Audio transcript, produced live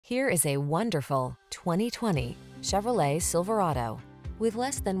Here is a wonderful 2020 Chevrolet Silverado. With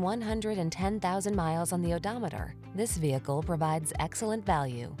less than 110,000 miles on the odometer, this vehicle provides excellent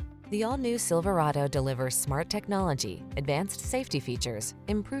value. The all-new Silverado delivers smart technology, advanced safety features,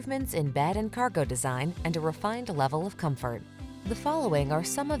 improvements in bed and cargo design, and a refined level of comfort. The following are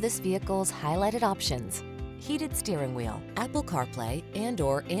some of this vehicle's highlighted options: heated steering wheel, Apple CarPlay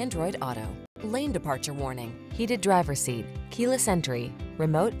and/or Android Auto, lane departure warning, heated driver's seat, keyless entry,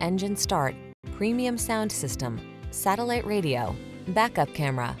 remote engine start, premium sound system, satellite radio, backup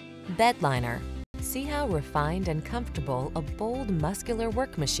camera, bed liner. See how refined and comfortable a bold, muscular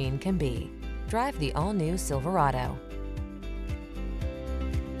work machine can be. Drive the all-new Silverado.